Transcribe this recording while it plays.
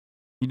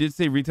You did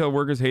say retail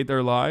workers hate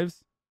their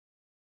lives?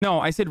 No,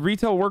 I said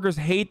retail workers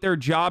hate their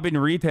job in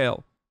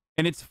retail.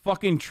 And it's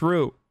fucking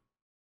true.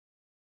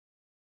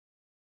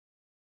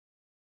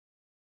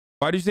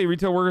 Why did you say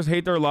retail workers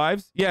hate their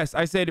lives? Yes,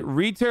 I said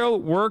retail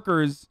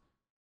workers.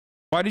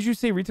 Why did you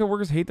say retail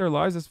workers hate their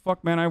lives? As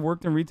fuck, man. I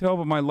worked in retail,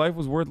 but my life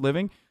was worth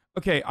living.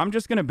 Okay, I'm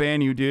just gonna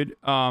ban you, dude.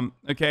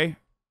 Okay.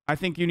 I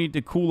think you need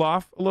to cool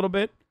off a little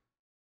bit.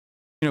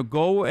 You know,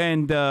 go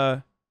and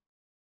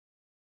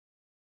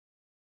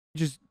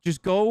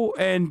just go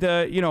and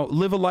you know,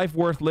 live a life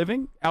worth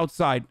living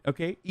outside.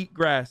 Okay, eat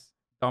grass,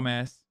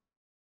 dumbass.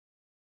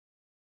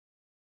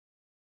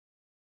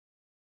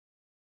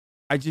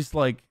 I just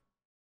like.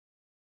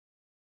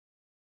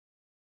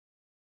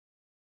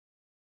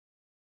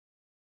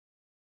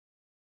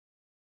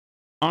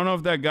 I don't know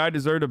if that guy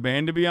deserved a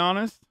ban, to be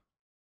honest.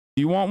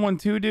 You want one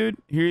too, dude?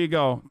 Here you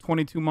go.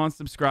 22-month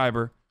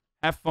subscriber.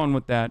 Have fun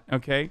with that,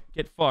 okay?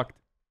 Get fucked.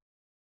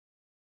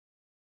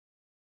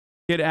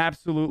 Get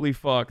absolutely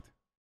fucked.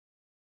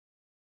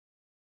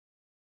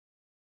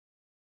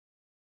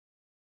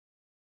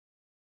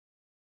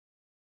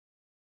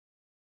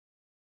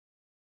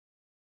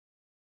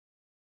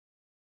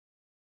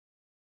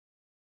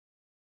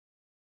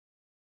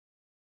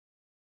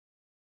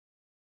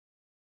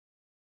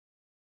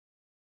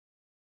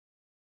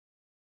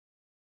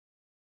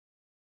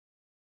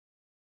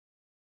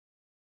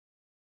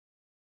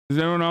 Does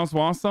anyone else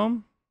want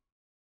some?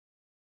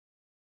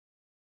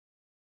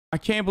 I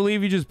can't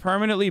believe you just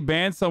permanently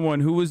banned someone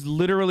who was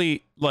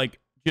literally, like,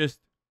 just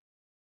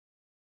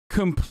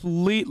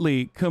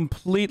completely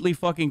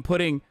fucking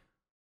putting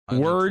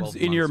words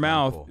in your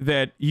mouth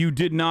that you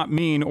did not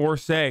mean or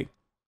say.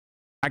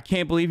 I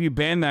can't believe you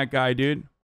banned that guy, dude.